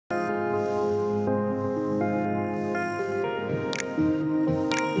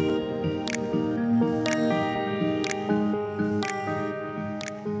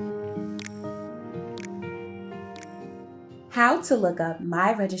How to look up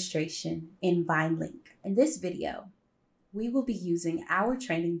my registration in VINELink. In this video, we will be using our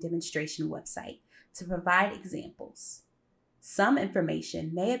training demonstration website to provide examples. Some information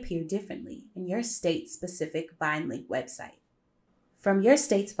may appear differently in your state-specific VINELink website. From your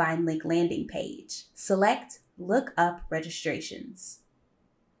state's VINELink landing page, select Look Up Registrations.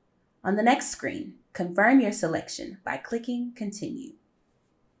 On the next screen, confirm your selection by clicking Continue.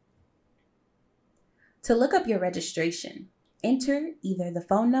 To look up your registration, enter either the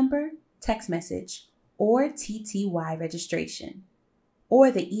phone number, text message, or TTY registration, or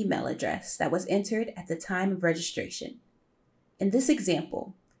the email address that was entered at the time of registration. In this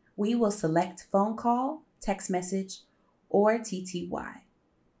example, we will select phone call, text message, or TTY.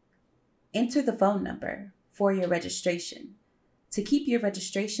 Enter the phone number for your registration. To keep your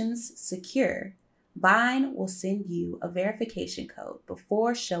registrations secure, Vine will send you a verification code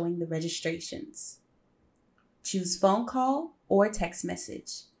before showing the registrations. Choose phone call or text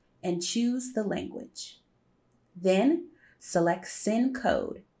message and choose the language. Then select Send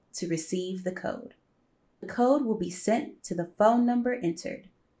Code to receive the code. The code will be sent to the phone number entered.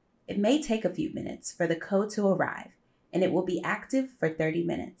 It may take a few minutes for the code to arrive, and it will be active for 30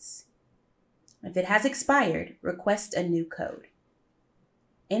 minutes. If it has expired, request a new code.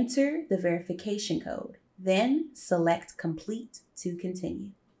 Enter the verification code, then select Complete to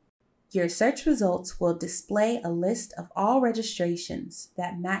continue. Your search results will display a list of all registrations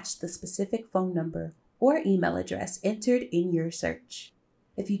that match the specific phone number or email address entered in your search.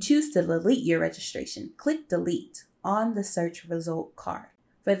 If you choose to delete your registration, click Delete on the search result card.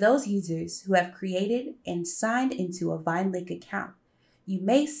 For those users who have created and signed into a VINELink account, you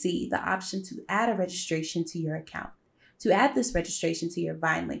may see the option to add a registration to your account. To add this registration to your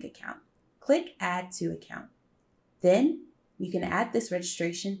VINELink account, click Add to Account. Then, you can add this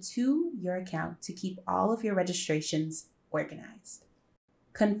registration to your account to keep all of your registrations organized.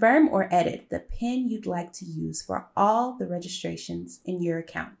 Confirm or edit the PIN you'd like to use for all the registrations in your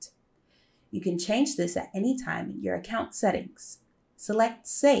account. You can change this at any time in your account settings. Select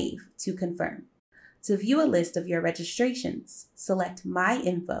Save to confirm. To view a list of your registrations, select My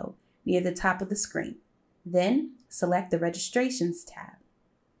Info near the top of the screen. Then select the Registrations tab.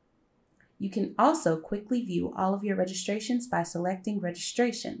 You can also quickly view all of your registrations by selecting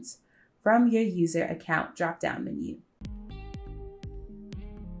Registrations from your user account drop-down menu.